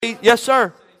praise. Yes,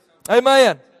 sir.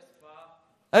 Amen.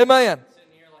 Amen.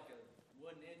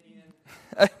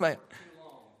 Amen.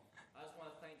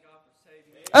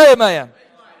 Amen.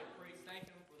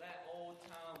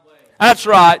 That's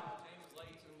right.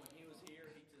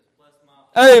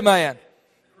 Amen.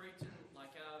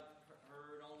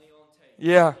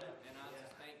 Yeah.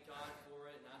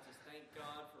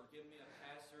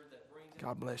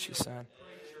 God bless you, son.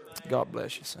 God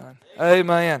bless you, son.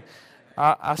 Amen.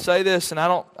 I say this, and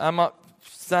I'm not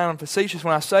sounding facetious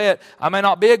when I say it. I may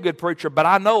not be a good preacher, but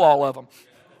I know all of them.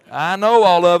 I know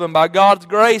all of them by God's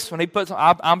grace. When He puts,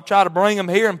 I'm trying to bring them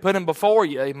here and put them before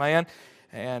you. Amen.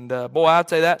 And boy, I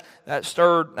tell you that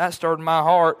stirred my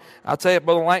heart. I tell you, if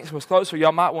Brother Langston was closer,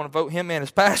 y'all might want to vote him in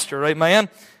as pastor. Amen.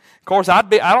 Of course, I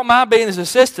don't mind being his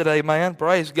assistant. Amen.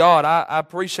 Praise God. I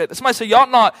appreciate that. Somebody say, y'all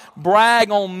not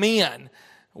brag on men.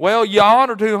 Well, you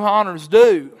honor to whom honors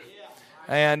due.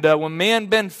 And when men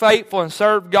been faithful and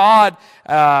served God,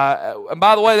 and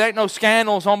by the way, there ain't no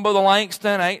scandals on Brother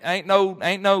Langston. Ain't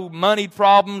no money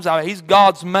problems. He's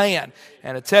God's man,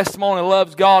 and a testimony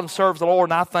loves God and serves the Lord,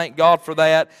 and I thank God for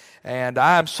that. And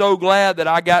I am so glad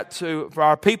that for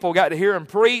our people got to hear him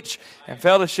preach and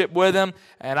fellowship with him.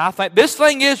 And I think this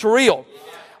thing is real.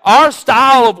 Our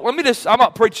style of, I'm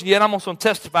not preaching yet, I'm also going to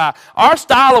testify. Our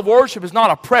style of worship is not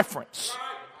a preference.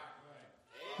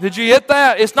 Did you get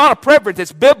that? It's not a preference,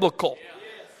 it's biblical.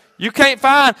 You can't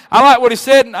find, I like what he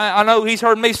said, and I know he's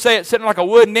heard me say it, sitting like a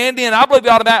wooden Indian. I believe we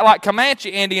ought to act like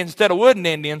Comanche Indians instead of wooden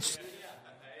Indians.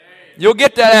 You'll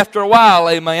get that after a while,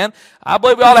 amen. I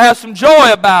believe we ought to have some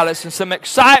joy about us and some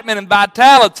excitement and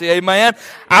vitality, amen.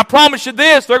 I promise you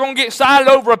this, they're going to get excited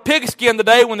over a pigskin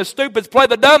today when the stupids play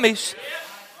the dummies.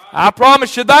 I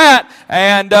promise you that,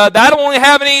 and that'll only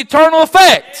have any eternal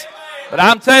effect. But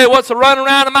I'm telling you what's running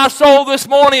around in my soul this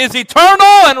morning is eternal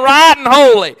and right and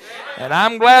holy. And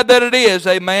I'm glad that it is,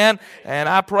 amen. And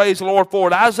I praise the Lord for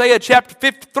it. Isaiah chapter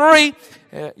 53.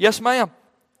 Yes, ma'am.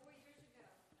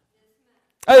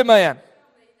 Amen.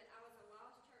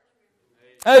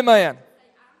 Amen.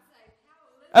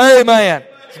 Amen.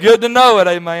 It's good to know it,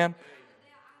 amen.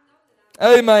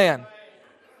 Amen.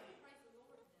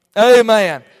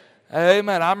 Amen.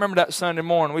 Amen. I remember that Sunday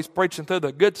morning. We was preaching through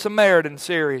the Good Samaritan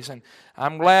series, and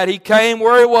I'm glad he came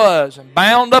where he was and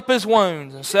bound up his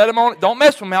wounds and set him on it. Don't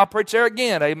mess with me. I'll preach there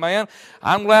again. Amen.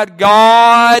 I'm glad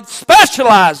God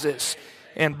specializes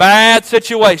in bad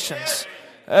situations.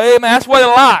 Amen. That's what He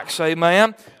likes.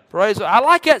 Amen. Praise God. I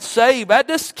like that saved. That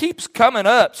just keeps coming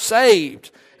up.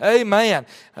 Saved. Amen.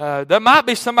 There might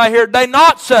be somebody here today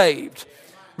not saved.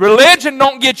 Religion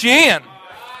don't get you in.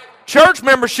 Church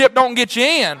membership don't get you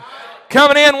in.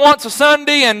 Coming in once a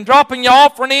Sunday and dropping your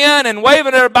offering in and waving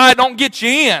at everybody don't get you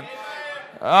in.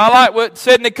 I like what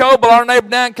Sidney Coble, our neighbor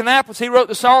down in Kannapolis, he wrote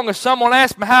the song, if someone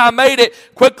asked me how I made it,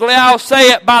 quickly I'll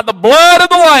say it, by the blood of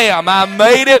the Lamb I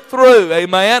made it through.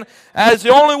 Amen. That is the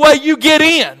only way you get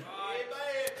in.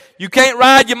 You can't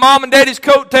ride your mom and daddy's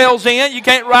coattails in. You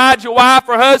can't ride your wife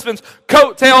or husband's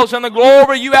coattails in the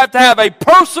glory. You have to have a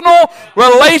personal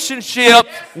relationship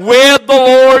with the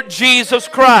Lord Jesus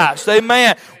Christ.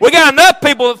 Amen. We got enough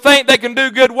people that think they can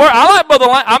do good work. I like Brother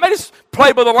Langston. I may just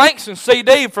play Brother Langston's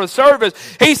CD for the service.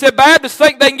 He said Baptists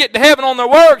think they can get to heaven on their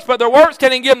works, but their works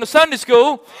can't even get them to Sunday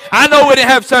school. I know we didn't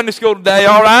have Sunday school today,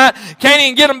 all right? Can't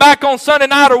even get them back on Sunday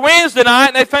night or Wednesday night,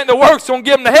 and they think the works going to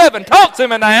get them to heaven. Talk to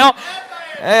me now.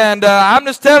 And I'm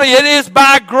just telling you, it is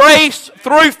by grace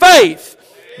through faith.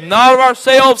 Not of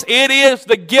ourselves. It is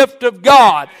the gift of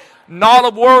God. Not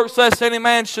of works, lest any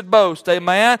man should boast.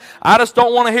 Amen. I just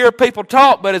don't want to hear people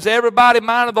talk, but is everybody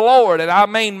minded the Lord? And I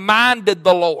mean minded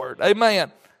the Lord.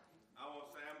 Amen. I want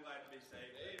to say I'm glad to be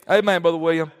saved. Amen, Brother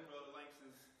William. Brother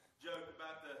Langston's joke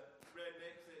about the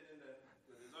redneck sitting with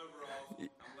his overalls.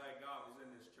 I'm glad God was in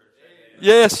this church.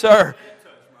 Yes, sir.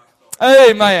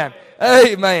 Amen.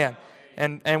 Amen.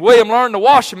 And William learned to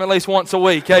wash him at least once a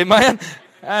week. Amen.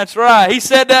 That's right. He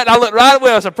said that, and I looked right at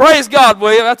William. I said, praise God,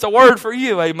 William. That's a word for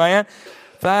you. Amen.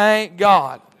 Thank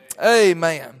God.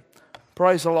 Amen.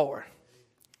 Praise the Lord.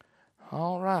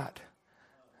 All right.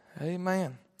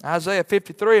 Amen. Isaiah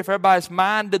 53, if everybody's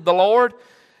minded the Lord.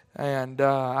 And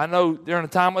I know during a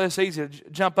time like this, it's easy to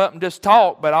jump up and just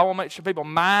talk, but I want to make sure people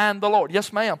mind the Lord.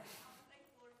 Yes, ma'am.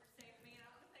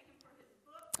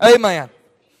 Amen.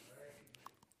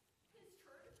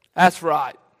 That's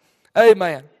right.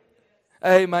 Amen.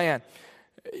 Amen.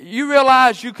 You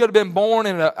realize you could have been born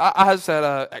in I was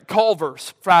at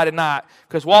Culver's Friday night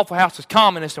because Waffle House is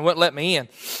communist and wouldn't let me in.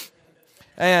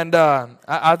 And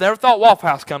I never thought Waffle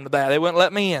House come to that. They wouldn't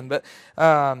let me in. But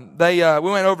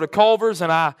we went over to Culver's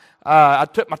and I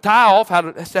took my tie off.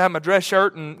 I still had my dress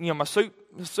shirt and my suit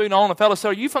suit on. The fellow said,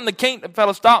 "Are you from the kingdom?" The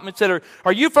fellow stopped me and said,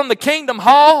 "Are you from the Kingdom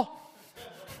Hall?"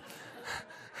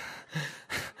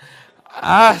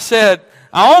 I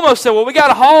almost said, "Well, we got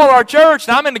a hall at our church,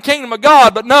 and I'm in the kingdom of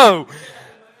God," but no.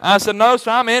 I said, "No,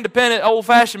 sir, I'm an independent,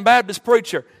 old-fashioned Baptist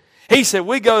preacher." He said,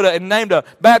 "We go to," and named a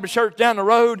Baptist church down the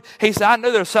road. He said, "I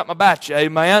knew there was something about you,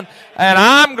 amen." And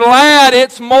I'm glad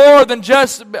it's more than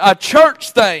just a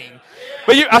church thing.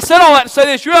 But I said all that to say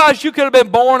this. You realize you could have been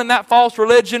born in that false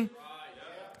religion?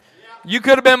 You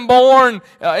could have been born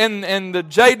in the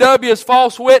JW's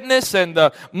false witness and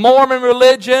the Mormon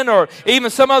religion or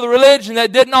even some other religion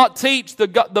that did not teach the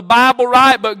Bible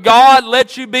right, but God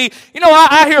let you be. You know,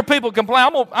 I hear people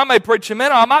complain. I may preach a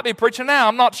minute, I might be preaching now,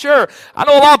 I'm not sure. I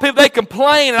know a lot of people, they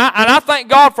complain, and I thank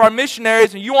God for our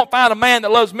missionaries, and you won't find a man that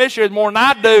loves missionaries more than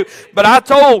I do. But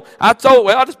well,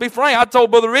 I'll just be frank, I told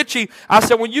Brother Richie, I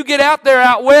said, when you get out there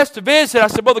out west to visit, I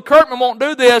said, Brother Kirkman won't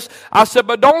do this. I said,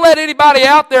 but don't let anybody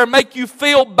out there make you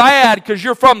feel bad because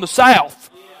you're from the South.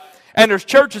 And there's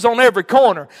churches on every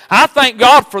corner. I thank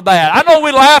God for that. I know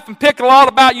we laugh and pick a lot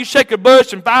about you shake a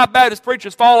bush and 5 Baptist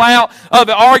preachers fall out of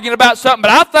it arguing about something,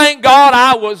 but I thank God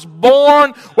I was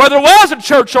born where there was a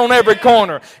church on every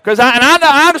corner. Because I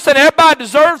understand everybody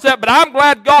deserves that, but I'm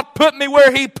glad God put me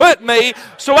where He put me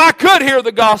so I could hear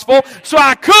the gospel, so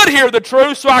I could hear the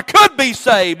truth, so I could be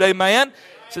saved. Amen.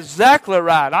 It's exactly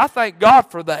right. I thank God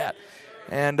for that.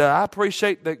 And I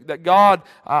appreciate that God,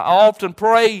 I often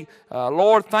pray,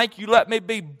 Lord, thank you, let me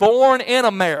be born in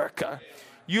America.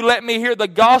 You let me hear the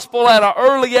gospel at an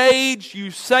early age.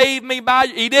 You saved me by,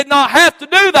 He did not have to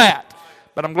do that.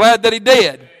 But I'm glad that He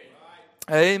did.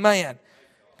 Amen.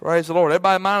 Praise the Lord.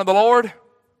 Everybody in mind of the Lord?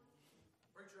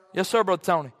 Yes, sir, Brother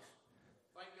Tony.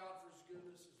 Thank God for His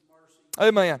goodness, His mercy.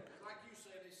 Amen. Like you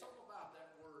said, there's something about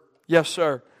that word. Yes,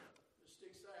 sir.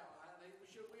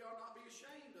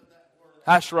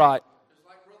 That's right. It's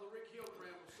like Brother Rick Hillcram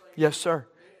was saying. Yes, sir.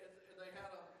 They had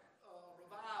a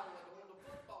revival on the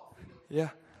football field.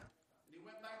 Yeah. And he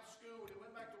went back to school, and he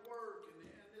went back to work, and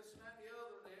this and that and the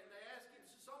other. And they asked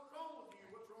him, "Something's wrong with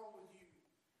you. What's wrong with you?"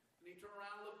 And he turned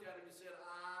around and looked at him and said,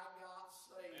 "I got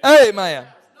saved." Amen.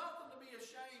 There's nothing to be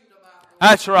ashamed about.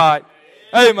 That's right.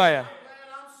 Amen. I'm glad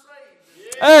I'm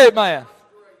saved. Amen.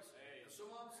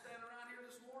 Someone standing around here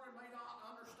this morning may not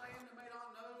understand and may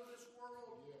not know this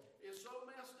world is so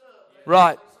messed up.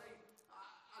 Right.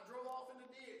 I drove off in the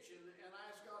ditch and I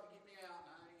asked God to get me out.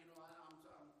 And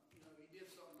He did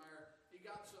something there. He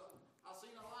got something. I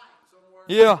seen a light somewhere.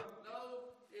 Yeah.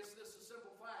 No, it's just a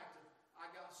simple fact that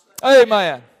I got saved.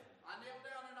 Amen. I knelt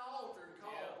down in the altar and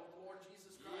called on the Lord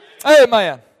Jesus Christ.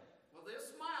 Amen. Well,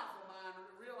 this mouth of mine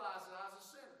realized that I was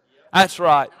a sinner. That's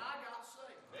right. And I got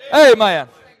saved. Amen.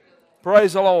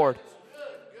 Praise the Lord.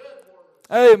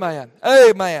 Amen.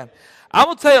 Amen. I'm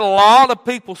going to tell you a lot of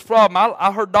people's problem.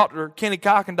 I heard Dr. Kenny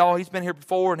Kuykendall. He's been here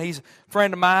before, and he's a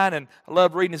friend of mine, and I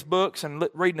love reading his books and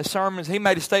reading his sermons. He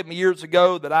made a statement years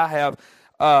ago that I have,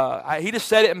 he just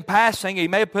said it in passing. He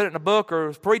may have put it in a book or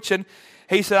was preaching.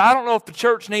 He said, I don't know if the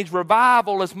church needs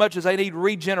revival as much as they need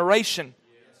regeneration.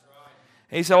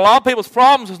 He said, a lot of people's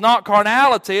problems is not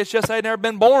carnality. It's just they've never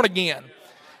been born again.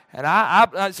 And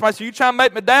somebody said, you trying to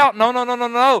make me doubt?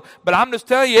 No. But I'm just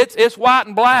telling you, it's white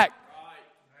and black.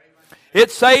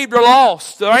 It's saved or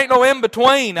lost. There ain't no in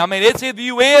between. I mean, it's either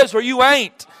you is or you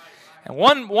ain't. And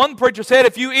one preacher said,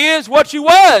 if you is what you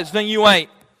was, then you ain't.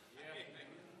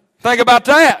 Think about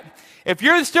that. If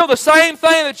you're still the same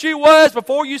thing that you was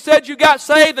before you said you got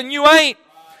saved, then you ain't.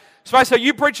 Somebody said,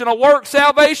 you preaching a work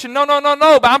salvation? No.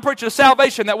 But I'm preaching a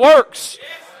salvation that works.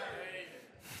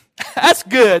 That's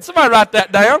good. Somebody write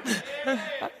that down.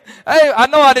 Hey, I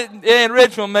know it didn't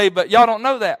original me, but y'all don't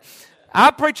know that. I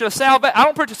don't preach a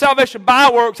salvation by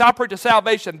works. I preach a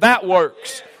salvation that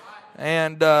works.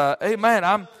 And amen.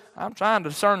 I'm trying to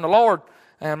discern the Lord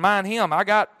and mind Him. I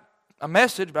got a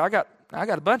message, but I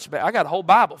got a whole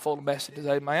Bible full of messages.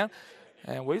 Amen.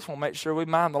 And we just want to make sure we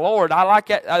mind the Lord. I like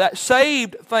that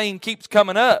saved thing keeps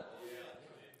coming up.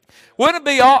 Wouldn't it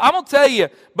be all? I'm going to tell you,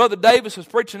 Brother Davis was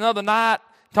preaching the other night,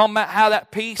 talking about how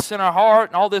that peace in our heart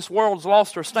and all this world's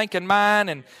lost their stinking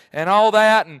mind and all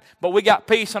that, but we got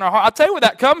peace in our heart. I'll tell you where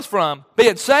that comes from,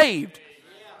 being saved.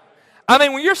 I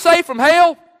mean, when you're saved from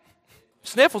hell,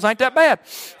 sniffles ain't that bad.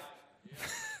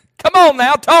 Come on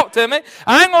now, talk to me.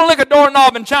 I ain't going to lick a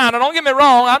doorknob in China. Don't get me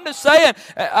wrong. I'm just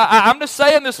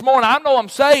saying this morning, I know I'm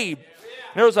saved.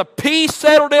 There's a peace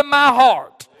settled in my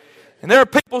heart. And there are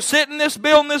people sitting in this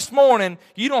building this morning,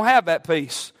 you don't have that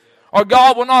peace. Or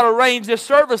God will not arrange this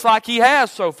service like He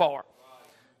has so far.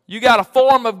 You got a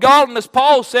form of godliness,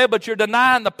 Paul said, but you're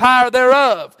denying the power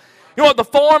thereof. You know what the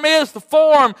form is? The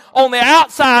form on the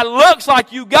outside looks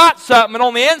like you got something, and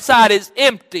on the inside is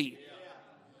empty.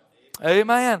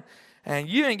 Amen. And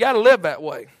you ain't got to live that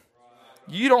way.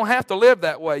 You don't have to live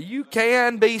that way. You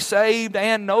can be saved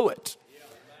and know it.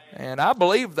 And I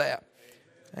believe that.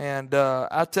 And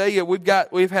I tell you,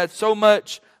 we've had so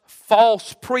much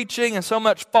false preaching and so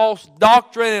much false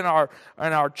doctrine in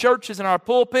our churches and our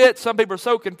pulpits. Some people are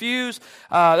so confused.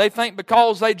 They think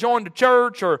because they joined the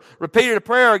church or repeated a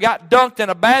prayer or got dunked in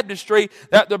a baptistry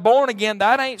that they're born again.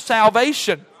 That ain't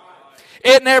salvation.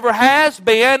 It never has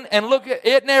been, and look,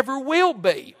 it never will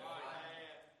be.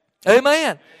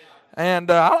 Amen.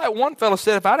 And I like one fellow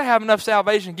said, if I didn't have enough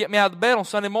salvation to get me out of the bed on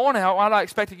Sunday morning, how would I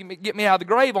expect to get me out of the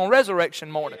grave on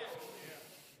resurrection morning?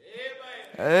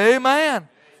 Amen.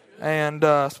 And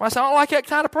somebody said, I don't like that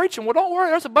kind of preaching. Well, don't worry.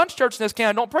 There's a bunch of churches in this county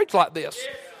that don't preach like this.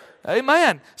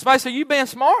 Amen. Somebody said, you being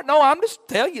smart? No, I'm just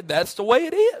telling you that's the way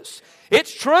it is.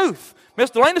 It's truth.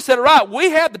 Mr. Lena said it right.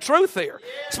 We have the truth here.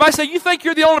 Somebody said, you think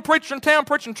you're the only preacher in town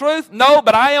preaching truth? No,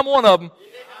 but I am one of them.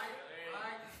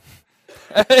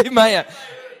 Amen.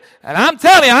 And I'm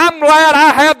telling you, I'm glad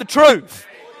I have the truth.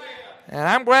 And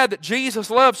I'm glad that Jesus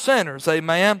loved sinners,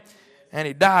 amen. And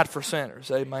He died for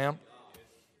sinners, amen.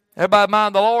 Everybody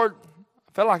mind the Lord?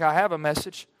 I feel like I have a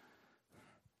message.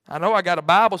 I know I got a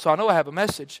Bible, so I know I have a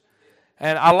message.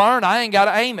 And I learned I ain't got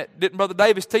to aim it. Didn't Brother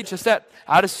Davis teach us that?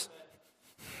 I just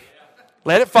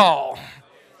let it fall.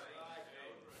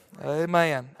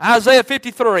 Amen. Isaiah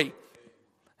 53.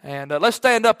 And let's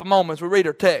stand up a moment as we read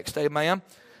our text, amen.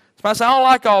 Somebody say, I don't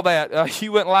like all that.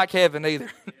 You wouldn't like heaven either.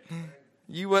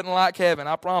 You wouldn't like heaven.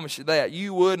 I promise you that.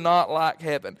 You would not like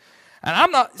heaven. And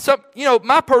I'm not,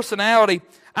 my personality,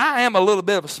 I am a little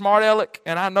bit of a smart aleck,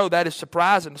 and I know that is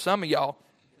surprising to some of y'all.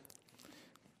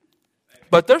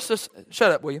 But there's just,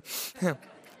 shut up, will you?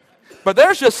 But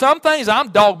there's just some things I'm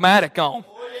dogmatic on.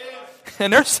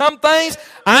 And there's some things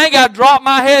I ain't got to drop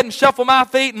my head and shuffle my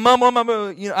feet and mumble.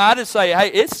 I just say, hey,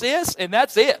 it's this, and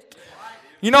that's it.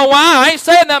 You know why? I ain't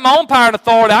saying that my own power and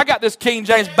authority. I got this King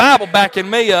James Bible backing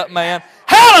me up, man.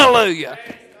 Hallelujah.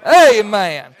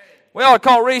 Amen. We ought to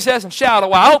call recess and shout a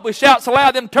while. I hope we shout so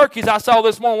loud them turkeys I saw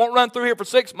this morning won't run through here for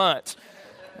 6 months.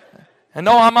 And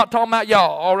no, I'm not talking about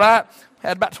y'all, all right?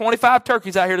 Had about 25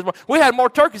 turkeys out here this morning. We had more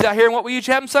turkeys out here than what we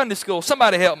usually have in Sunday school.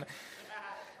 Somebody help me.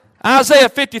 Isaiah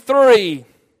 53.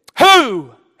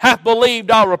 Who hath believed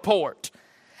our report?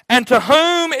 And to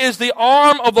whom is the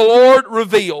arm of the Lord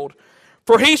revealed?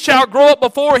 For he shall grow up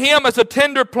before him as a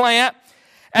tender plant,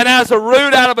 and as a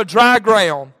root out of a dry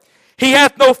ground. He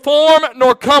hath no form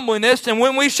nor comeliness, and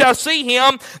when we shall see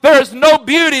him, there is no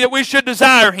beauty that we should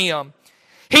desire him.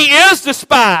 He is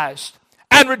despised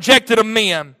and rejected of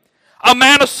men, a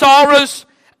man of sorrows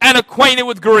and acquainted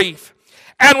with grief.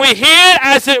 And we hid,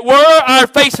 as it were, our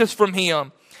faces from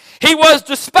him. He was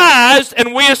despised,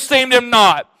 and we esteemed him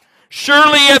not.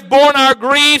 Surely he hath borne our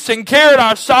griefs and carried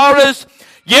our sorrows,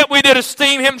 yet we did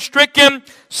esteem him stricken,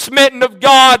 smitten of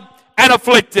God, and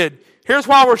afflicted. Here's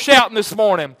why we're shouting this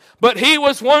morning. But he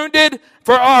was wounded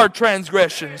for our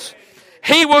transgressions.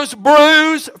 He was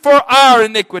bruised for our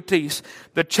iniquities.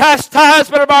 The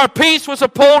chastisement of our peace was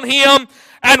upon him,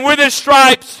 and with his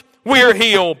stripes we are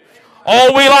healed.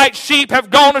 All we like sheep have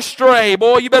gone astray.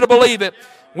 Boy, you better believe it.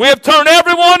 We have turned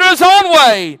everyone to his own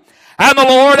way, and the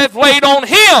Lord hath laid on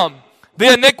him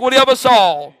the iniquity of us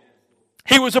all.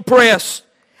 He was oppressed,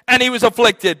 and he was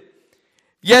afflicted,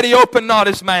 yet he opened not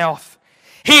his mouth.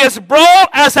 He is brought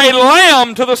as a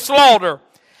lamb to the slaughter,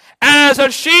 as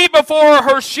a sheep before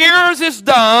her shearers is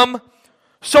dumb,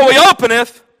 so he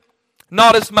openeth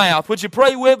not his mouth. Would you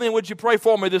pray with me, and would you pray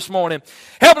for me this morning?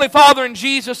 Heavenly Father, in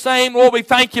Jesus' name, Lord, we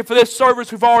thank you for this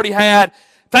service we've already had.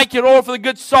 Thank you, Lord, for the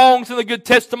good songs and the good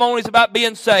testimonies about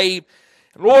being saved.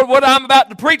 Lord, what I'm about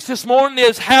to preach this morning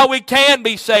is how we can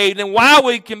be saved, and why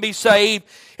we can be saved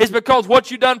is because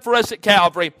what you've done for us at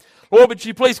Calvary. Lord, would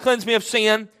you please cleanse me of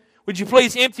sin? Would you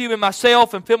please empty me of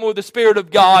myself and fill me with the Spirit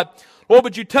of God? Lord,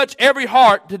 would you touch every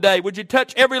heart today? Would you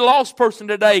touch every lost person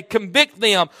today? Convict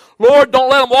them. Lord, don't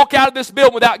let them walk out of this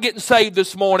building without getting saved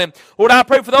this morning. Lord, I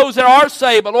pray for those that are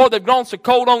saved, but Lord, they've grown so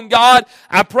cold on God.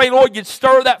 I pray, Lord, you'd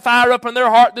stir that fire up in their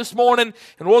heart this morning,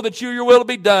 and Lord, that your will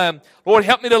be done. Lord,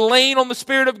 help me to lean on the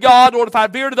Spirit of God. Lord, if I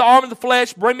veer to the arm of the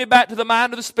flesh, bring me back to the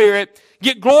mind of the Spirit.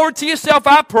 Get glory to yourself,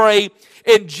 I pray,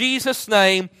 in Jesus'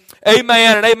 name.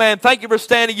 Amen and amen. Thank you for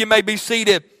standing. You may be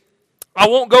seated. I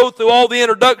won't go through all the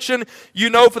introduction.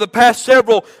 You know, for the past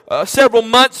several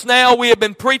months now, we have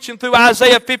been preaching through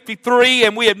Isaiah 53,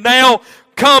 and we have now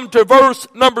come to verse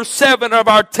number 7 of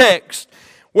our text,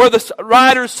 where the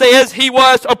writer says, he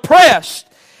was oppressed,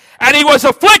 and he was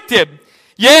afflicted,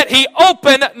 yet he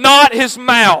opened not his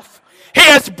mouth. He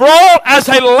has brought as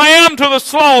a lamb to the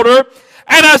slaughter,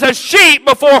 and as a sheep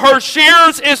before her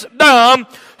shears is dumb,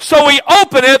 so he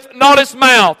openeth not his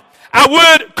mouth. I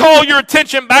would call your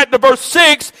attention back to verse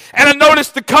 6, and I notice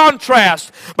the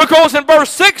contrast. Because in verse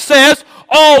 6 says,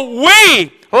 all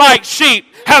we like sheep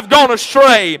have gone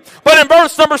astray. But in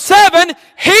verse number 7,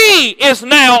 he is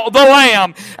now the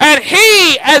lamb, and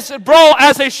he has brought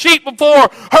as a sheep before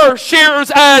her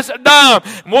shears as dumb.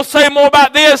 And we'll say more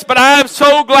about this, but I am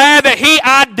so glad that he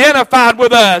identified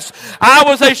with us. I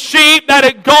was a sheep that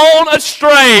had gone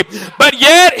astray, but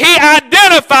yet he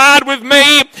identified with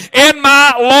me in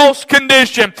my lost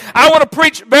condition. I want to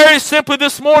preach very simply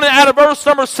this morning out of verse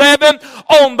number 7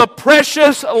 on the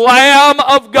precious Lamb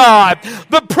of God.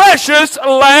 The precious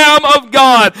Lamb of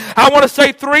God. I want to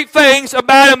say three things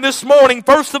about him this morning.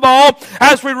 First of all,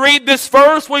 as we read this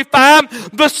verse, we find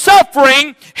the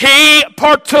suffering he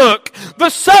partook. The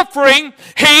suffering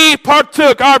he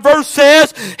partook. Our verse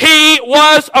says he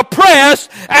was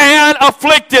oppressed and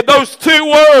afflicted. Those two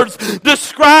words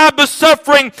describe the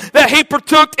suffering that he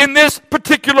partook in this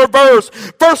particular verse.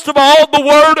 First of all, the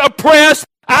word oppressed,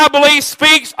 I believe,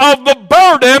 speaks of the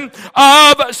burden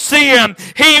of sin.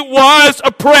 He was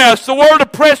oppressed. The word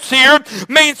oppressed here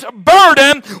means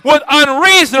burden with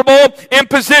unreasonable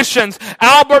impositions.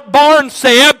 Albert Barnes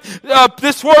said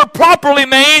this word properly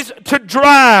means to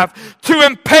drive, to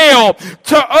impel,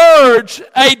 to urge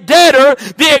a debtor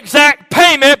the exact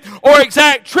payment or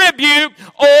exact tribute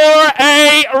or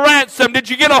a ransom. Did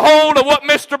you get a hold of what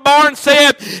Mr. Barnes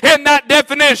said in that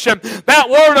definition? That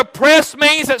word oppressed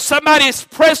means that somebody is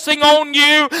pressing on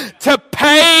you to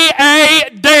pay a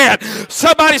debt.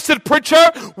 Somebody said,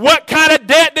 preacher, what kind of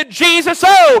debt did Jesus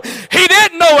owe? He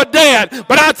didn't owe a debt.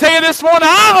 But I tell you this morning,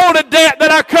 I owed a debt that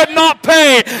I could not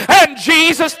pay. And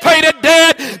Jesus paid a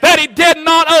debt that he did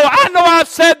not owe. I know I've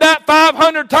said that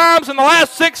 500 times in the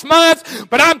last 6 months,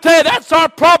 but I'm telling you, that's our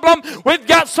problem. We've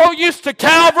got so used to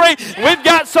Calvary. We've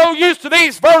got so used to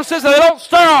these verses that they don't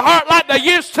stir our heart like they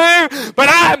used to. But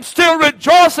I am still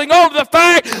rejoicing over the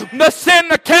fact the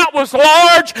sin account was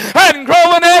large and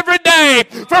growing every day.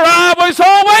 For I was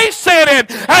always sinning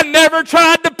and never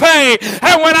tried to pay.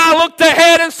 And when I looked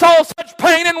ahead and saw such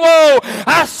pain and woe,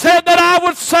 I said that I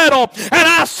would settle. And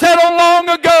I settled long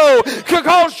ago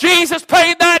because Jesus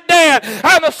paid that debt.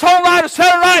 And the songwriter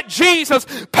said it right, Jesus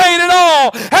paid it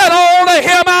all, and all to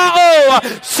him I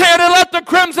owe. Sin had left the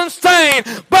crimson stain,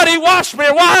 but he washed me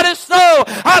white as snow.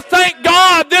 I thank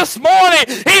God this morning,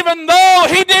 even though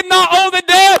he did not owe the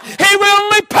debt, he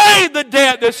willingly paid the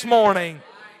debt this morning.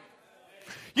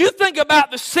 You think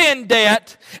about the sin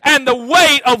debt and the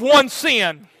weight of one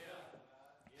sin.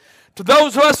 To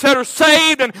those of us that are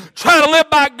saved and try to live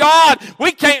by God,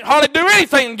 we can't hardly do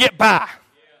anything and get by.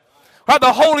 By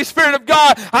the Holy Spirit of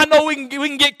God, I know we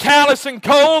can get callous and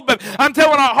cold, but I'm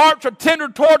telling you, when our hearts are tender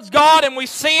towards God and we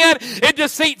sin, it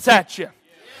just eats at you.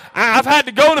 I've had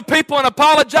to go to people and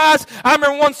apologize. I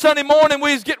remember one Sunday morning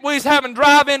we was having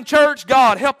drive-in church.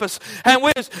 God help us. And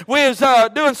we was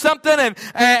doing something,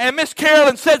 and Miss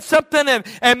Carolyn said something,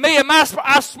 and me and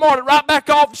I smarted right back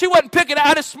off. She wasn't picking it.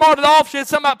 I just smarted off. She had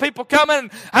something about people coming,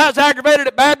 and I was aggravated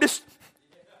at Baptist.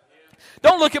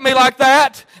 Don't look at me like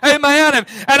that. Amen. And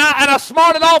I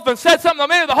smarted off and said something. A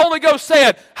minute the Holy Ghost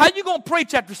said, how you going to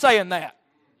preach after saying that?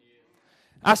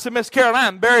 I said, Miss Carolyn,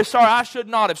 I'm very sorry. I should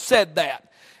not have said that.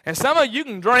 And some of you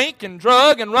can drink and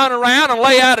drug and run around and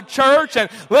lay out of church and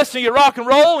listen to your rock and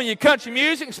roll and your country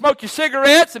music and smoke your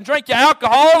cigarettes and drink your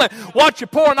alcohol and watch your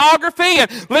pornography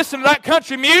and listen to that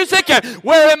country music and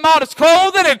wear immodest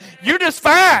clothing, and you're just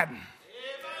fine.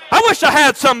 I wish I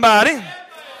had somebody.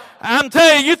 I'm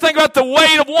telling you, you think about the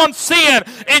weight of one sin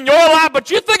in your life,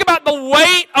 but you think about the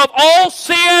weight of all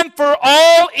sin for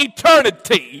all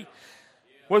eternity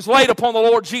was laid upon the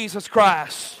Lord Jesus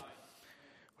Christ.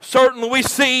 Certainly we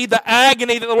see the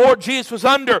agony that the Lord Jesus was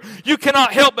under. You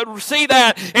cannot help but see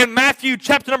that in Matthew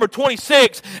chapter number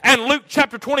 26 and Luke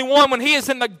chapter 21 when he is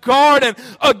in the Garden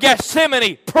of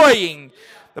Gethsemane praying.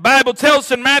 The Bible tells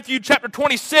us in Matthew chapter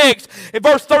 26, in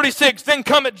verse 36, then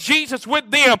cometh Jesus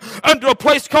with them unto a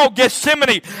place called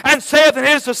Gethsemane, and saith unto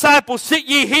his disciples, sit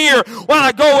ye here while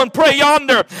I go and pray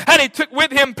yonder. And he took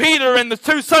with him Peter and the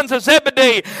two sons of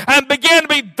Zebedee, and began to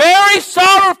be very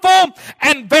sorrowful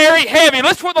and very heavy.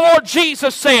 Listen what the Lord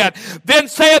Jesus said. Then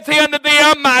saith he unto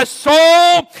them, my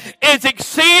soul is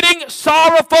exceeding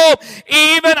sorrowful,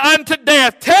 even unto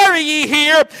death. Tarry ye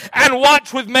here and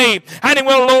watch with me. And he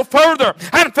went a little further.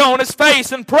 and fell on his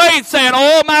face and prayed, saying,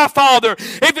 Oh, my Father,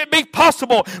 if it be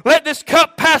possible, let this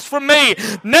cup pass from me.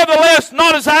 Nevertheless,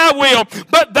 not as I will,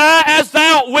 but as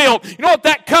thou wilt. You know what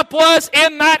that cup was?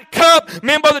 In that cup,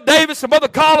 me and Brother Davis and Brother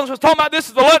Collins was talking about this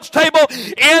at the lunch table.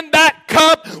 In that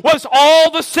cup was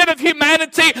all the sin of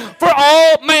humanity for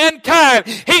all mankind.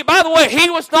 By the way, he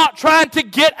was not trying to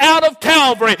get out of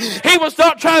Calvary. He was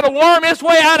not trying to worm his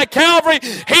way out of Calvary.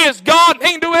 He is God.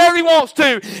 He can do whatever he wants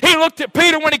to. He looked at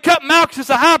Peter when he cut Malchus,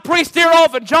 the high priest, ear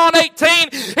off in John 18.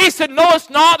 He said, knowest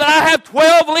not that I have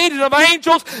 12 legions of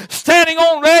angels standing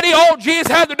on ready? All Jesus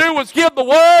had to do was give the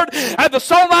word. And the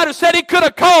songwriter said he could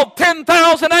have called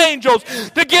 10,000 angels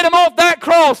to get him off that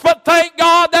cross. But thank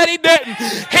God that he didn't.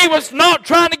 He was not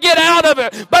trying to get out of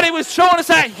it, but he was showing us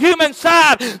that human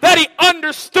side, that he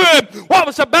understood what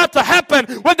was about to happen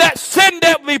when that sin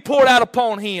debt would be poured out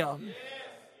upon him.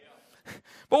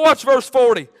 But watch verse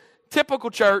 40. Typical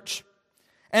church.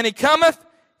 And he cometh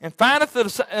and findeth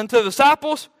unto the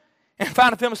disciples and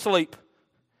findeth them asleep.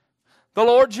 The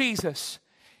Lord Jesus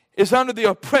is under the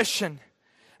oppression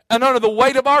and under the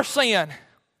weight of our sin.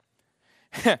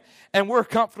 And we're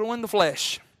comfortable in the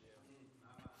flesh.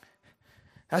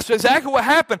 That's exactly what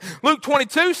happened. Luke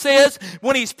 22 says,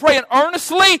 when he's praying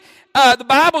earnestly, the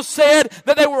Bible said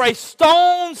that they were a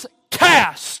stone's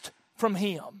cast from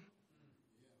him.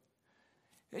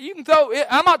 You can throw,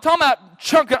 I'm not talking about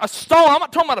chunking a stone. I'm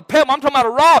not talking about a pebble. I'm talking about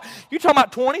a rock. You're talking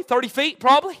about 20, 30 feet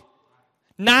probably.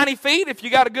 90 feet if you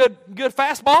got a good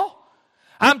fastball.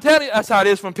 I'm telling you, that's how it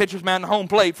is when pitchers man the home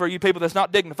plate for you people that's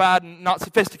not dignified and not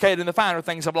sophisticated in the finer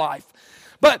things of life.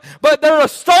 But they're a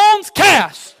stone's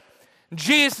cast.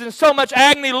 Jesus, in so much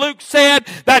agony, Luke said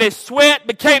that his sweat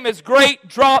became as great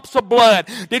drops of blood.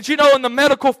 Did you know in the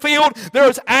medical field there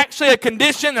is actually a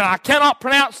condition, and I cannot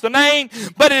pronounce the name,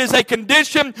 but it is a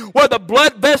condition where the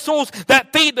blood vessels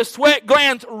that feed the sweat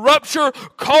glands rupture,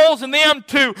 causing them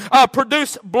to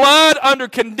produce blood under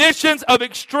conditions of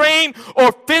extreme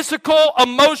or physical,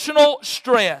 emotional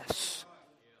stress.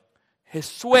 His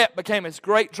sweat became as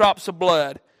great drops of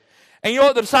blood. And you know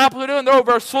what the disciples were doing? They were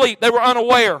over asleep. They were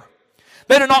unaware.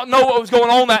 They did not know what was going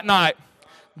on that night.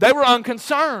 They were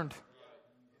unconcerned.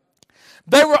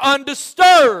 They were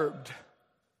undisturbed.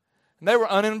 And they were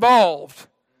uninvolved.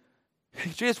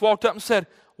 Jesus walked up and said,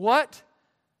 what?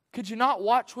 Could you not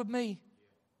watch with me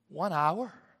 1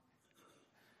 hour?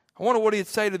 I wonder what he'd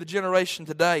say to the generation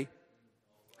today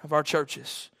of our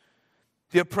churches.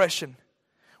 The oppression.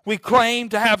 We claim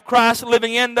to have Christ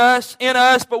living in us,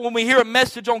 but when we hear a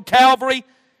message on Calvary,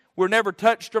 we're never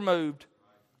touched or moved.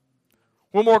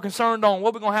 We're more concerned on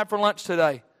what we're going to have for lunch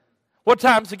today. What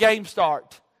time's the game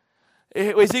start?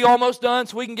 Is he almost done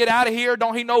so we can get out of here?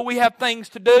 Don't he know we have things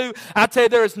to do? I tell you,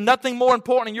 there is nothing more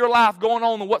important in your life going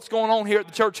on than what's going on here at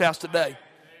the church house today.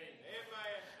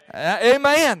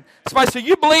 Amen. Somebody say,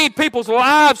 you believe people's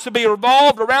lives should be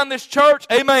revolved around this church?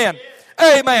 Amen.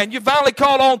 Amen. You finally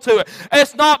caught on to it.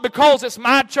 It's not because it's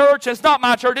my church. It's not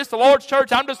my church. It's the Lord's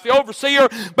church. I'm just the overseer.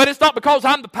 But it's not because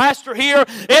I'm the pastor here.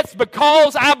 It's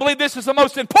because I believe this is the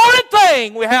most important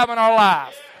thing we have in our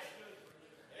life.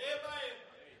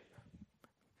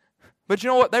 But you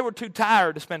know what? They were too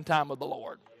tired to spend time with the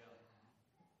Lord.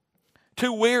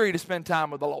 Too weary to spend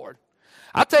time with the Lord.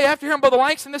 I'll tell you, after hearing Brother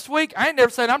Langston this week, I ain't never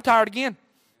said I'm tired again.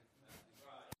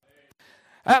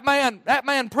 That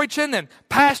man preaching and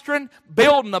pastoring,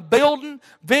 building a building,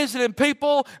 visiting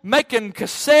people, making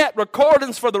cassette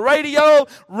recordings for the radio,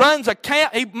 runs a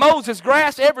camp. He mows his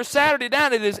grass every Saturday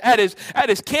down at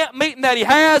his camp meeting that he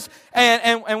has,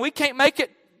 and we can't make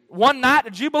it one night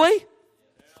to Jubilee.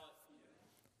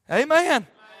 Amen.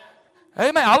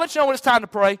 Amen. I'll let you know when it's time to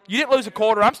pray. You didn't lose a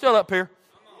quarter. I'm still up here.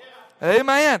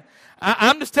 Amen.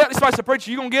 I'm just telling somebody, the preacher,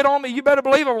 you going to get on me? You better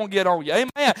believe I'm going to get on you.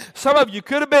 Amen. Some of you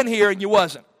could have been here and you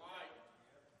wasn't.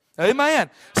 Amen.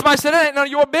 Somebody said, it ain't none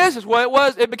of your business.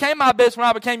 Well, it became my business when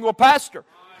I became your pastor.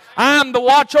 I'm to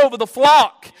watch over the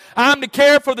flock. I'm to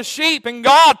care for the sheep. And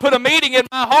God put a meeting in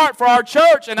my heart for our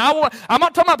church. And I'm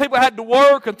not talking about people that had to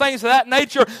work and things of that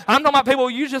nature. I'm talking about people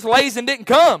who you just lazy and didn't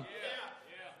come.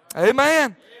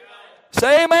 Amen.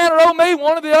 Say amen or oh me,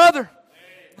 one or the other.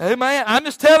 Amen. I'm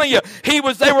just telling you, they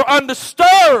were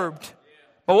undisturbed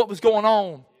by what was going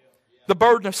on. The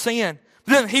burden of sin.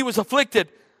 Then he was afflicted.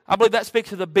 I believe that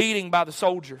speaks of the beating by the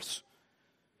soldiers.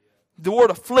 The word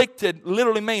afflicted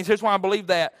literally means, here's why I believe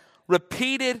that,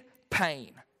 repeated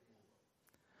pain.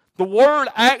 The word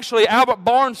actually, Albert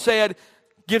Barnes said,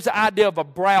 gives the idea of a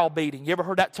browbeating. You ever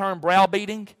heard that term,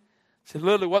 browbeating? It's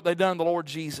literally what they've done to the Lord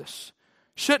Jesus.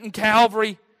 Shouldn't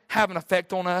Calvary have an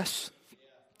effect on us?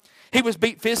 He was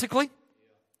beat physically.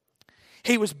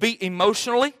 He was beat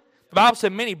emotionally. The Bible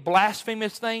said many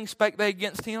blasphemous things spake they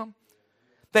against him.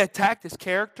 They attacked his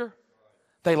character.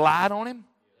 They lied on him.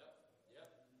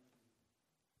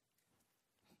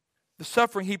 The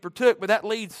suffering he partook, but that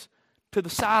leads to the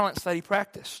silence that he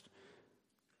practiced.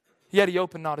 Yet he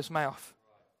opened not his mouth.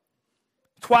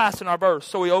 Twice in our verse,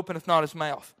 so he openeth not his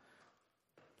mouth.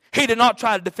 He did not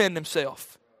try to defend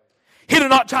himself. He did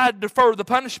not try to defer the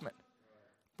punishment.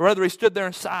 But rather he stood there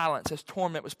in silence as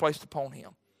torment was placed upon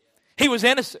him. He was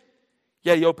innocent,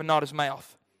 yet he opened not his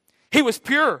mouth. He was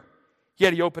pure,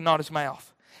 yet he opened not his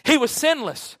mouth. He was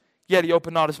sinless, yet he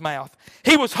opened not his mouth.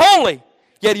 He was holy,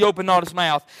 yet he opened not his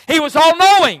mouth. He was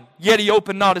all-knowing, yet he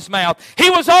opened not his mouth. He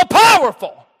was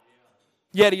all-powerful,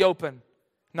 yet he opened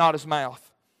not his mouth.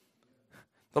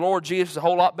 The Lord Jesus is a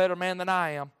whole lot better man than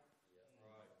I am.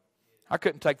 I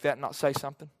couldn't take that and not say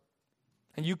something.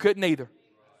 And you couldn't either.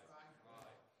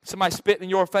 Somebody spitting in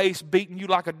your face, beating you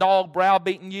like a dog,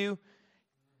 browbeating you.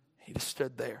 He just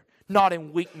stood there, not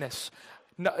in weakness.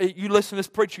 No, you listen to this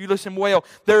preacher, you listen well.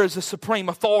 There is a supreme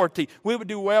authority. We would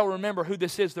do well to remember who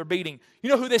this is they're beating. You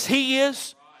know who this he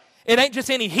is? It ain't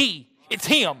just any he. It's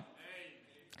him.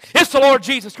 It's the Lord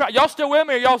Jesus Christ. Y'all still with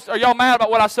me, or are y'all mad about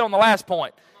what I said on the last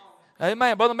point?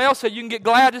 Amen. Brother Mel said you can get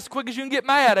glad just as quick as you can get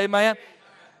mad. Amen.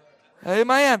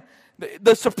 Amen.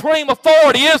 The supreme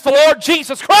authority is the Lord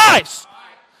Jesus Christ.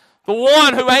 The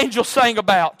one who angels sang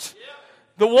about.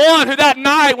 The one who that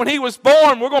night when he was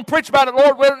born, we're going to preach about it,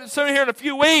 Lord, soon here in a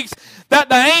few weeks, that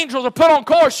the angels are put on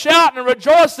course shouting and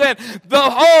rejoicing.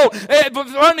 Behold,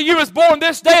 unto you is born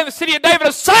this day in the city of David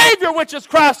a Savior, which is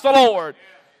Christ the Lord.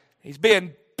 He's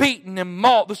being beaten and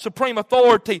mauled. The supreme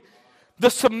authority, the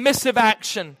submissive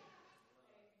action.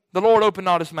 The Lord opened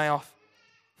not his mouth.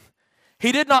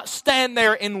 He did not stand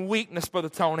there in weakness, Brother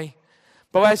Tony.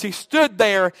 But as he stood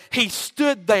there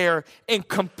in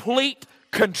complete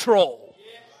control.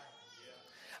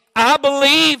 I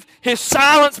believe his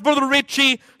silence, Brother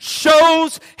Richie,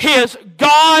 shows his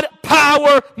God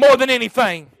power more than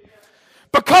anything.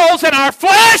 Because in our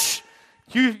flesh,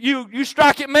 you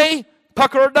strike at me,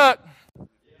 pucker or duck.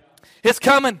 It's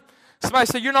coming. Somebody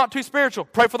said, you're not too spiritual.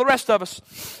 Pray for the rest of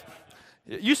us.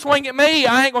 You swing at me,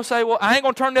 I ain't going to say, well, I ain't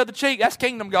going to turn the other cheek. That's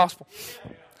kingdom gospel.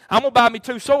 I'm going to buy me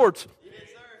 2 swords.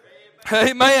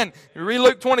 Amen. You read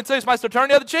Luke 22, somebody said, turn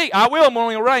the other cheek. I will,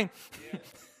 morning will rain.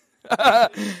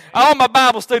 All my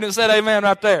Bible students said amen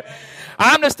right there.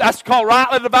 That's called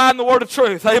rightly dividing the word of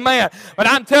truth. Amen. But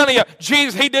I'm telling you,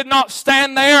 Jesus, he did not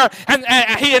stand there and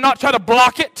he did not try to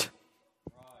block it.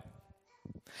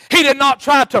 He did not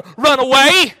try to run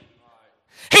away.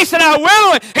 He said, I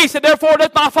will. He said, therefore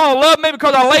doth my Father love me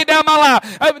because I lay down my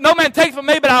life. No man takes from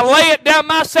me, but I lay it down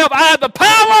myself. I have the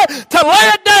power to lay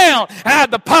it down. I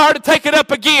have the power to take it up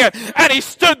again. And he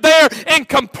stood there in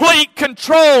complete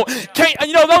control.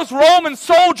 You know, those Roman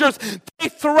soldiers, they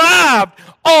thrived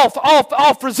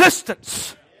off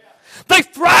resistance. They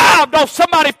thrived off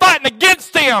somebody fighting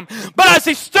against them. But as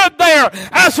he stood there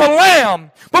as a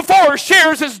lamb before his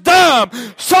shears is dumb,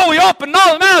 so he opened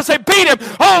all his mouth as they beat him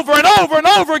over and over and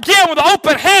over again with an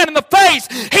open hand in the face.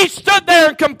 He stood there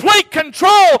in complete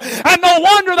control. And no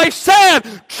wonder they said,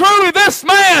 truly this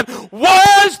man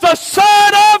was the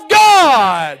Son of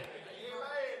God.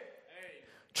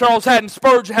 Charles Haddon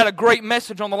Spurgeon had a great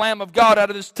message on the Lamb of God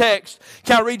out of this text.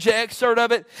 Can I read you an excerpt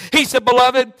of it? He said,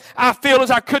 beloved, I feel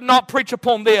as I could not preach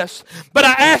upon this, but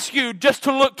I ask you just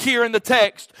to look here in the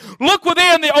text. Look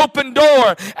within the open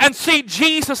door and see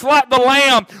Jesus like the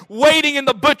lamb waiting in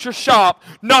the butcher shop,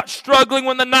 not struggling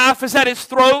when the knife is at his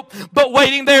throat, but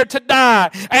waiting there to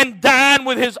die and dying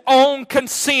with his own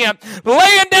consent,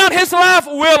 laying down his life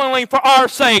willingly for our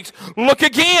sakes. Look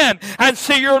again and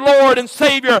see your Lord and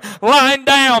Savior lying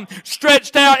down,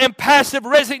 stretched out in passive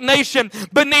resignation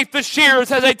beneath the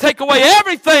shears as they take away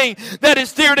everything that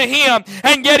is dear to him,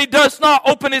 and yet he does not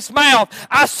open his mouth.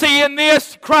 I see in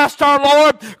this Christ our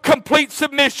Lord complete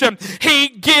submission. He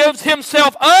gives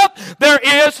himself up. There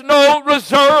is no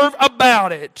reserve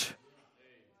about it.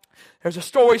 There's a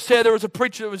story said there was a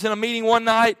preacher that was in a meeting one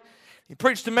night. He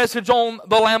preached a message on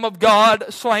the Lamb of God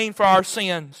slain for our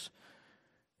sins.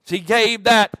 As he gave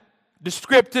that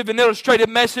descriptive and illustrative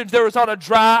message, there was not a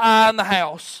dry eye in the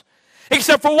house,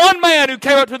 except for one man who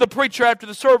came up to the preacher after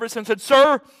the service and said,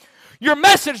 sir, your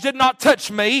message did not touch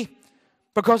me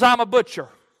because I'm a butcher.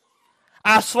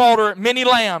 I slaughter many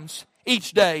lambs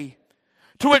each day.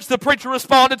 To which the preacher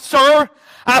responded, sir,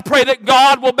 I pray that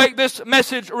God will make this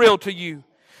message real to you.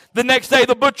 The next day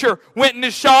the butcher went in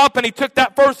his shop and he took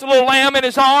that first little lamb in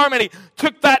his arm and he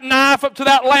took that knife up to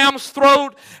that lamb's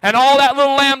throat, and all that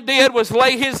little lamb did was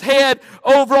lay his head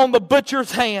over on the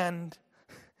butcher's hand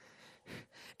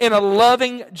in a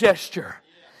loving gesture.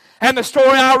 And the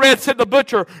story I read said the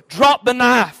butcher dropped the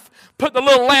knife, put the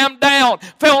little lamb down,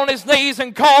 fell on his knees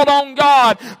and called on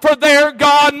God. For there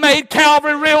God made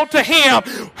Calvary real to him.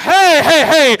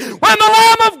 Hey. When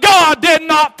the Lamb of God did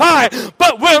not fight,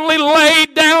 but willingly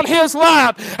laid down his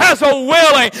life as a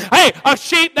willing. Hey, a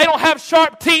sheep, they don't have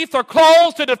sharp teeth or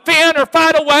claws to defend or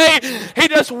fight away. He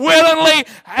just willingly,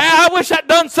 I wish that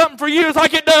done something for you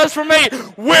like it does for me.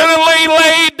 Willingly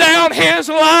laid down his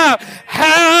life.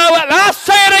 I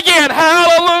say it again.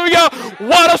 Hallelujah.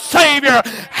 What a Savior.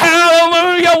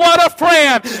 Hallelujah, what a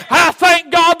friend. I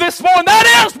thank God this morning.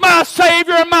 That is my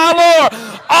Savior and my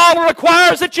Lord. All it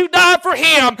requires that you die for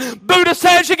Him. Buddha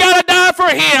says you got to die for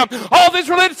Him. All these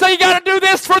religions say you got to do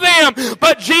this for them.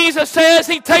 But Jesus says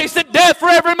He tasted death for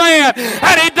every man.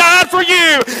 And He died for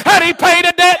you. And He paid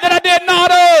a debt that I did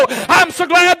not owe. I'm so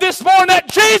glad this morning that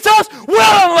Jesus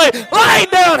willingly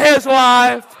laid down His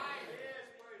life.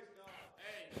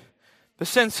 The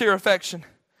sincere affection.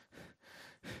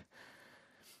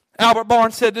 Albert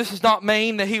Barnes said this does not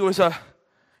mean that he was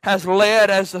as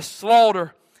led as the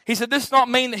slaughter. He said this does not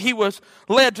mean that he was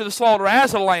led to the slaughter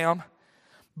as a lamb,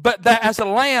 but that as a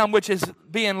lamb which is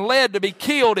being led to be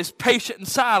killed is patient and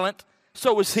silent,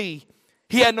 so was he.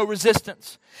 He had no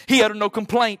resistance. He uttered no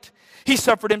complaint. He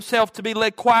suffered himself to be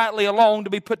led quietly along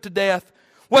to be put to death.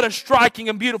 What a striking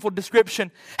and beautiful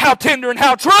description. How tender and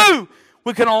how true.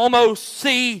 We can almost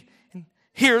see and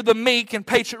hear the meek and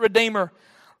patient Redeemer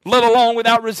led along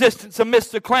without resistance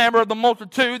amidst the clamor of the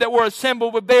multitude that were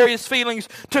assembled with various feelings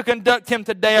to conduct him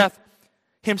to death,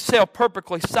 himself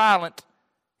perfectly silent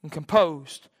and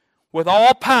composed, with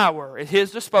all power at his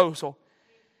disposal,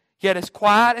 yet as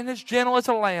quiet and as gentle as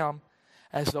a lamb,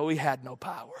 as though he had no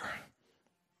power.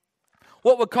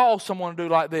 What would cause someone to do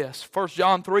like this? 1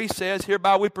 John 3 says,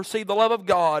 hereby we perceive the love of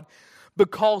God,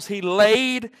 because He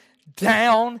laid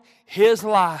down His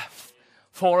life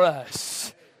for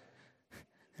us.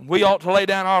 We ought to lay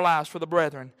down our lives for the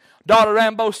brethren. Daughter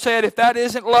Rambo said, if that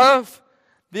isn't love,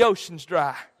 the ocean's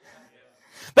dry.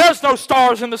 There's no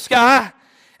stars in the sky,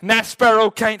 and that sparrow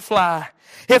can't fly.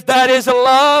 If that isn't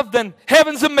love, then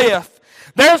heaven's a myth.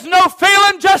 There's no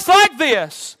feeling just like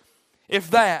this,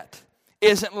 if that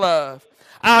isn't love.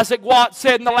 Isaac Watts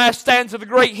said in the last stanza of the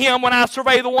great hymn, when I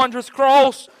survey the wondrous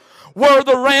cross, were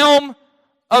the realm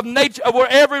of nature, were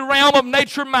every realm of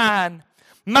nature mine,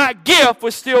 my gift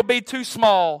would still be too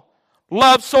small.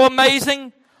 Love so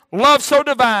amazing, love so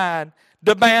divine,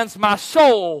 demands my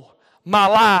soul, my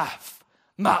life,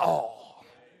 my all.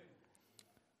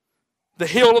 The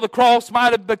hill of the cross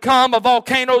might have become a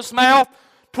volcano's mouth.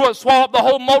 'Twould swallow the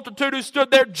whole multitude who stood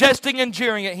there jesting and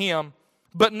jeering at him.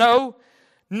 But no,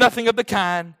 nothing of the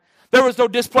kind. There was no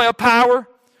display of power,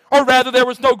 or rather there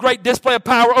was no great display of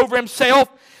power over himself,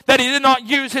 that he did not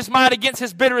use his might against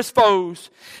his bitterest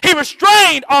foes. He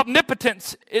restrained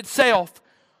omnipotence itself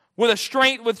with a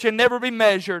strength which can never be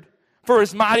measured, for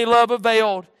his mighty love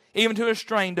availed even to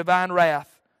restrain divine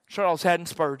wrath. Charles Haddon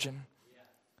Spurgeon.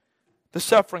 The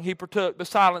suffering He partook, the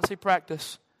silence He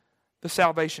practiced, the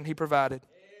salvation He provided.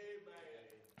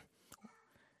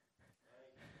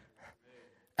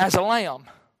 As a lamb,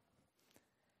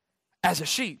 as a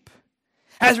sheep.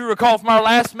 As we recall from our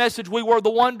last message, we were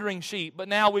the wandering sheep, but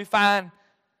now we find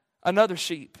another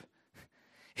sheep.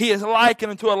 He is likened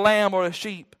unto a lamb or a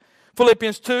sheep.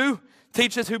 Philippians 2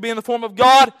 teaches who being in the form of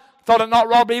God, thought it not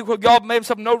robbery equal with God, made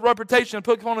himself no reputation, and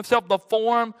put upon himself the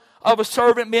form of a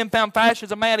servant, being found fashioned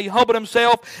as a man. He humbled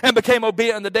himself and became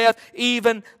obedient unto death,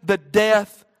 even the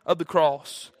death of the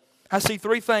cross. I see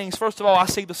three things. First of all, I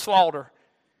see the slaughter.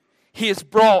 He is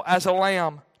brought as a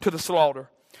lamb to the slaughter.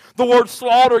 The word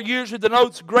slaughter usually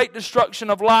denotes great destruction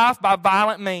of life by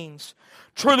violent means.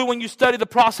 Truly, when you study the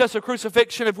process of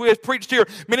crucifixion, if we have preached here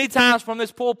many times from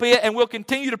this pulpit, and will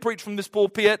continue to preach from this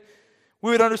pulpit,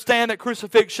 we would understand that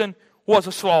crucifixion was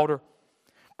a slaughter.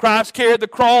 Christ carried the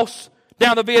cross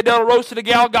down the Via Dolorosa to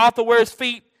Golgotha, where His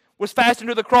feet was fastened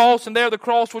to the cross, and there the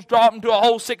cross was dropped into a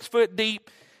hole 6 foot deep.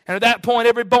 And at that point,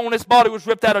 every bone in His body was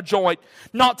ripped out of joint.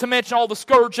 Not to mention all the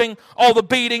scourging, all the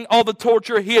beating, all the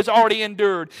torture He has already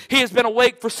endured. He has been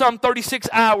awake for some 36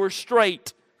 hours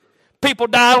straight. People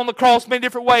died on the cross many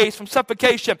different ways, from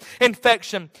suffocation,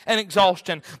 infection, and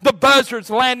exhaustion. The buzzards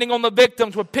landing on the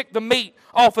victims would pick the meat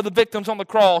off of the victims on the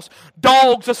cross.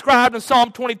 Dogs, described in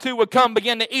Psalm 22, would come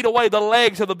begin to eat away the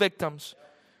legs of the victims.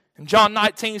 And John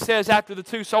 19 says after the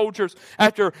two soldiers,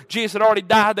 after Jesus had already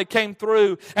died, they came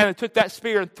through and they took that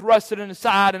spear and thrust it in his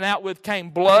side, and out with came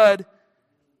blood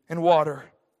and water.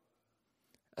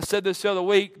 I said this the other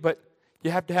week, but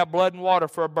you have to have blood and water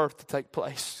for a birth to take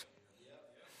place.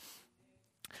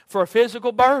 For a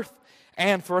physical birth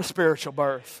and for a spiritual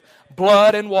birth,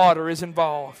 blood and water is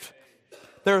involved.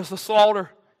 There's the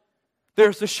slaughter.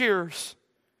 There's the shears.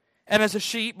 And as a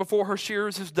sheep before her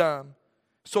shears is dumb,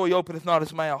 so he openeth not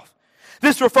his mouth.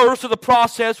 This refers to the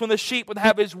process when the sheep would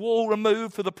have his wool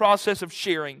removed for the process of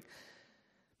shearing.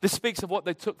 This speaks of what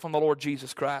they took from the Lord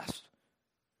Jesus Christ.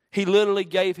 He literally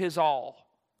gave his all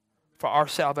for our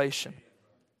salvation.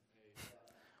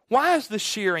 Why is the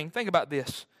shearing? Think about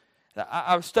this.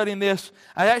 I was studying this.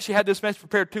 I actually had this message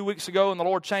prepared 2 weeks ago, and the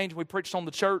Lord changed. We preached on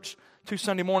the church 2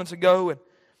 Sunday mornings ago, and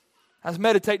I was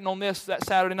meditating on this that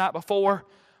Saturday night before.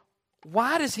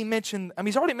 Why does he mention,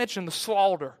 he's already mentioned the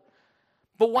slaughter,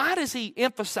 but why does he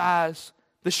emphasize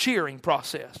the shearing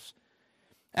process?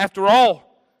 After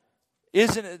all,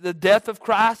 isn't it the death of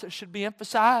Christ that should be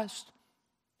emphasized?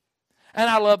 And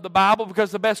I love the Bible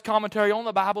because the best commentary on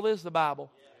the Bible is the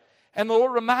Bible. And the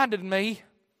Lord reminded me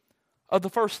of the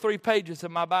first 3 pages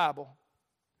of my Bible.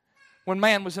 When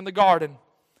man was in the garden.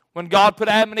 When God put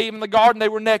Adam and Eve in the garden, they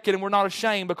were naked and were not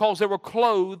ashamed because they were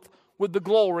clothed with the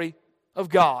glory of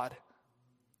God.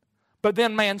 But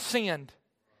then man sinned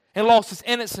and lost his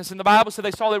innocence. And the Bible said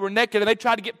they saw they were naked and they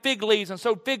tried to get fig leaves and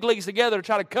sewed fig leaves together to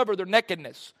try to cover their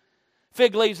nakedness.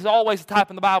 Fig leaves is always a type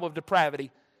in the Bible of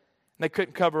depravity. And they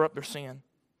couldn't cover up their sin.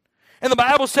 And the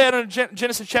Bible said in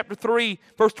Genesis chapter 3,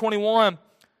 verse 21,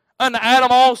 unto Adam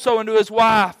also and to his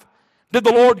wife did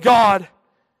the Lord God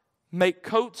make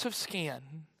coats of skin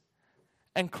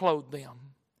and clothe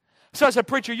them. So as a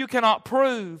preacher, you cannot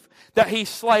prove that he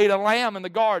slayed a lamb in the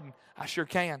garden. I sure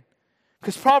can.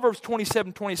 Because Proverbs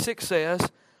 27:26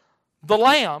 says, the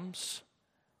lambs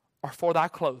are for thy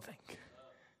clothing.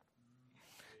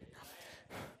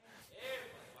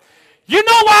 You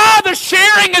know why the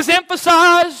shearing is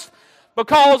emphasized?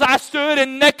 Because I stood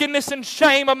in nakedness and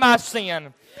shame of my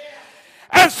sin.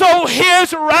 And so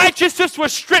his righteousness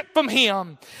was stripped from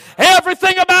him.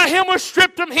 Everything about him was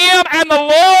stripped from him. And the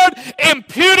Lord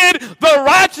imputed the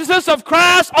righteousness of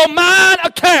Christ on mine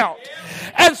account.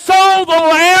 And so the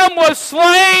lamb was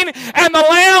slain and the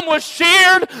lamb was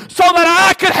sheared so that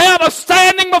I could have a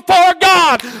standing before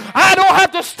God. I don't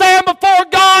have to stand before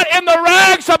God in the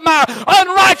rags of my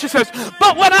unrighteousness.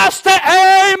 But when I stand,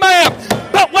 amen.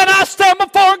 But when I stand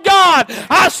before God,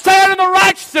 I stand in the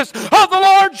righteousness of the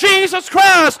Lord Jesus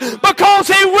Christ because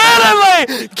he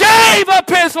willingly gave up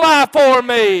his life for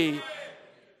me.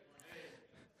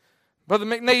 Brother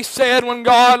McNeese said when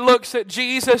God looks at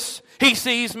Jesus, he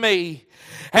sees me.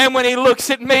 And when he looks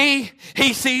at me,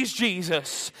 he sees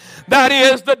Jesus. That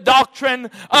is the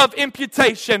doctrine of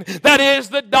imputation. That is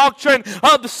the doctrine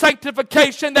of the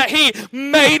sanctification, that he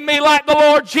made me like the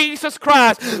Lord Jesus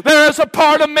Christ. There is a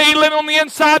part of me living on the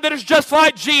inside that is just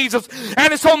like Jesus.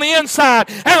 And it's on the inside.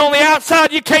 And on the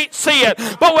outside you can't see it.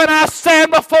 But when I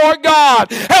stand before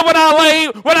God and when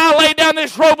I lay down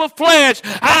this robe of flesh,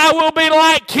 I will be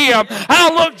like him.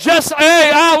 I'll look just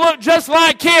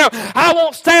like him. I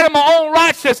won't stand in my own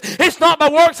righteousness. It's not the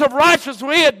works of righteousness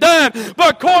we had done,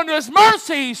 but according to his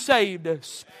mercy he saved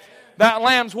us. That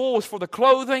lamb's wool is for the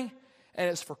clothing and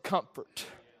it's for comfort.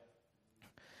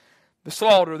 The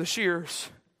slaughter, the shears.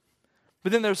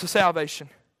 But then there's the salvation.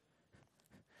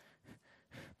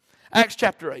 Acts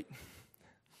chapter 8.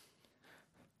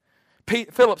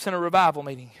 Philip's in a revival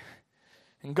meeting.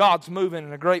 And God's moving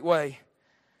in a great way.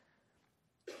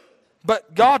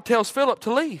 But God tells Philip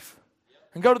to leave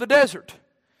and go to the desert.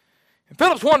 And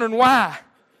Philip's wondering why.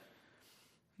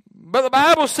 But the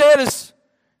Bible said as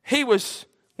he went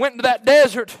into that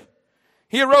desert,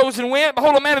 he arose and went.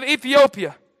 Behold, a man of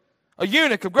Ethiopia, a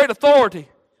eunuch of great authority,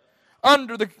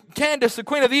 under the Candace, the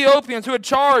queen of the Ethiopians, who had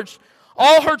charged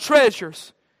all her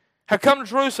treasures, had come to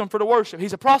Jerusalem for to worship.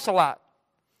 He's a proselyte.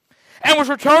 And was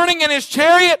returning in his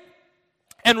chariot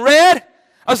and read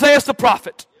Isaiah the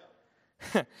prophet.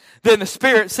 Then the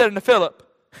Spirit said unto Philip,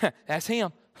 that's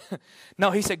him.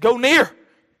 No, he said, go near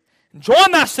and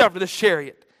join thyself to this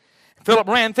chariot. And Philip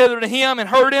ran thither to him and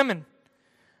heard him and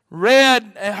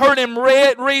read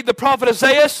the prophet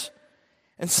Isaiah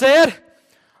and said,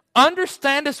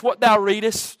 understandest what thou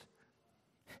readest?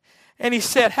 And he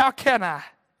said, how can I,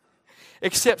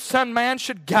 except some man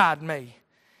should guide me?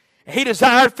 And he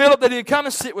desired Philip that he would come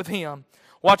and sit with him.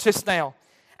 Watch this now.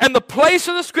 And the place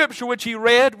of the scripture which he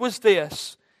read was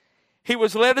this: he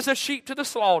was led as a sheep to the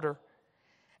slaughter,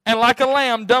 and like a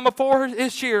lamb dumb before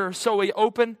his shearers, so he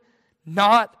opened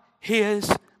not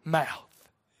his mouth.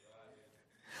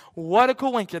 What a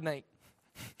coincidence.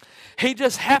 He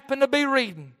just happened to be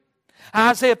reading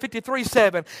Isaiah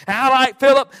 53:7. And I like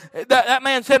Philip, that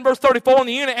man said in verse 34, and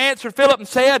the eunuch answered Philip and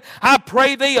said, I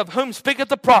pray thee, of whom speaketh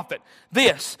the prophet,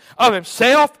 this, of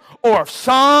himself or of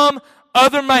some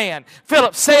other man.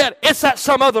 Philip said, it's that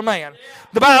some other man.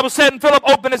 The Bible said, and Philip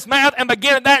opened his mouth and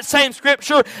began at that same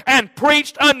scripture and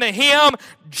preached unto him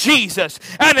Jesus.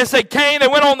 And as they came, they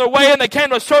went on their way, and they came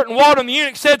to a certain water, and the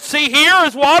eunuch said, see, here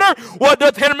is water. What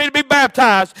doth hinder me to be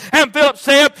baptized? And Philip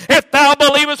said, if thou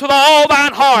believest with all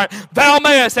thine heart, thou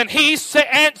mayest. And he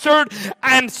answered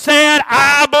and said,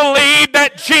 I believe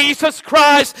that Jesus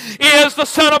Christ is the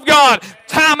Son of God.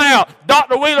 Time out.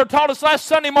 Dr. Wheeler taught us last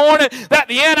Sunday morning that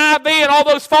the NIV and all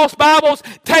those false Bibles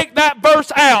take that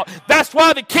verse out. That's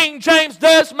why the King James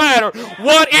does matter.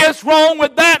 What is wrong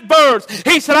with that verse?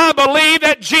 He said, I believe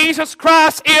that Jesus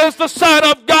Christ is the Son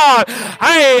of God.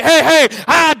 Hey,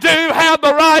 I do have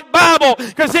the right Bible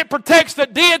because it protects the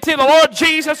deity of the Lord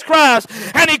Jesus Christ.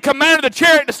 And he commanded the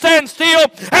chariot to stand still,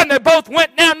 and they both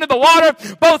went down into the water,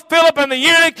 both Philip and the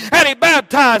eunuch, and he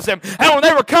baptized them. And when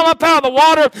they were come up out of the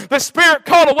water, the Spirit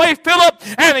called away Philip,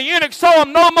 and the eunuch saw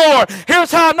him no more.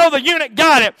 Here's how I know the eunuch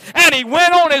got it. And he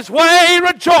went on his way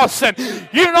rejoicing.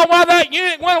 You know why that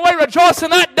eunuch went away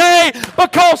rejoicing that day?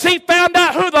 Because he found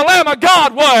out who the Lamb of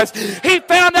God was. He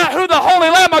found out who the Holy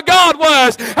Lamb of God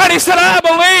was. And he said, I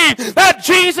believe that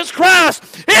Jesus Christ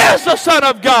is the Son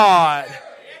of God.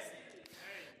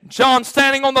 John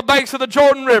standing on the banks of the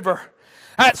Jordan River.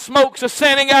 That smoke's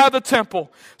ascending out of the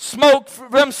temple. Smoke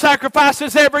from them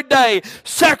sacrifices every day.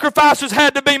 Sacrifices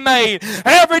had to be made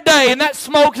every day, and that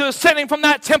smoke is ascending from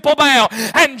that temple mount.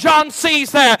 And John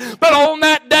sees that. But on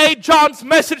that day, John's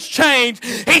message changed.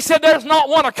 He said, there's not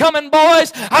one a-coming,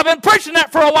 boys. I've been preaching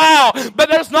that for a while, but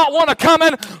there's not one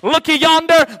a-coming. Look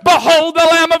yonder. Behold the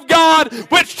Lamb of God,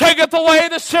 which taketh away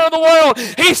the sin of the world.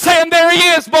 He's saying, there he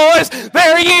is, boys.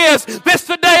 There he is. This is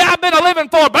the day I've been a-living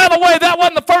for. By the way, that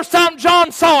wasn't the first time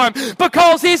John saw him,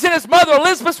 because he's in his mother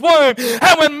Elizabeth's womb.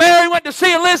 And when Mary went to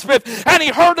see Elizabeth and he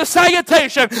heard the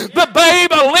salutation, the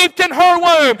babe leaped in her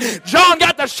womb. John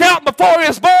got to shouting before he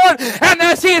was born, and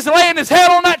as he is laying his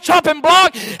head on that chopping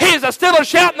block, he is still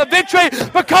shouting the victory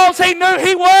because he knew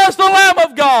he was the Lamb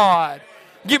of God.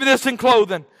 Give me this in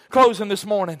closing this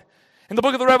morning. In the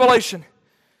book of the Revelation,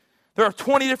 there are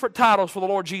 20 different titles for the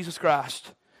Lord Jesus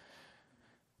Christ.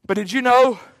 But did you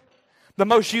know the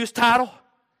most used title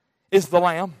is the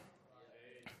Lamb?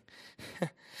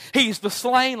 He's the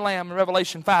slain Lamb in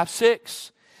Revelation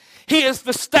 5:6. He is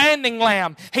the standing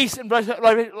Lamb. He's in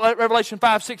Revelation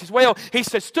 5:6 as well. He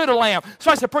said, stood a lamb. So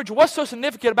I said, preacher, what's so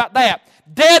significant about that?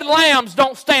 Dead lambs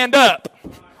don't stand up.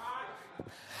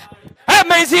 That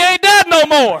means he ain't dead no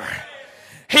more.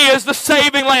 He is the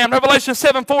saving Lamb. Revelation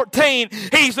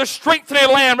 7:14. He's the strengthening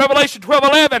Lamb. Revelation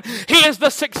 12:11. He is the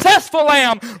successful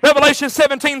Lamb. Revelation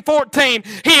 17:14.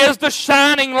 He is the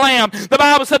shining Lamb. The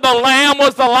Bible said the Lamb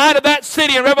was the light of that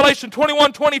city in Revelation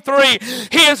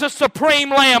 21:23. He is the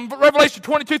supreme Lamb. Revelation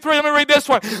 22:3. Let me read this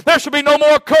one. There shall be no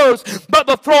more curse, but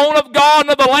the throne of God and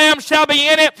of the Lamb shall be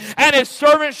in it, and his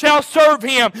servants shall serve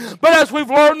him. But as we've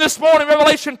learned this morning,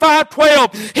 Revelation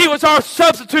 5:12, he was our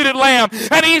substituted Lamb,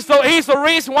 and he's the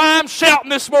reason why I'm shouting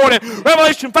this morning.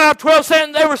 Revelation 5:12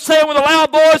 said, they were saying with a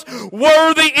loud voice,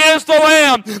 worthy is the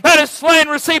Lamb that is slain,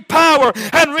 receive power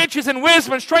and riches and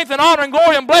wisdom and strength and honor and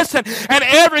glory and blessing, and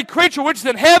every creature which is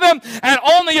in heaven and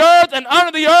on the earth and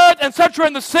under the earth and such are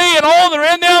in the sea and all that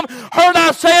are in them, heard I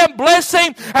saying,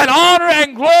 blessing and honor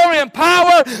and glory and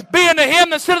power be unto him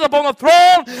that sitteth upon the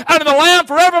throne and to the Lamb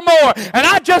forevermore. And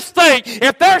I just think,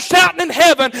 if they're shouting in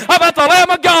heaven about the Lamb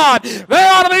of God,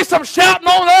 there ought to be some shouting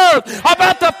on earth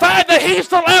about the fact that he's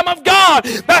the Lamb of God,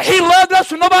 that he loved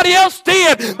us when nobody else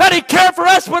did, that he cared for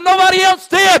us when nobody else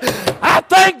did. I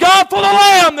thank God for the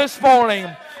Lamb this morning.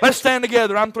 Let's stand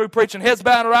together. I'm through preaching. Heads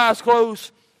bowed, our eyes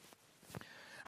closed.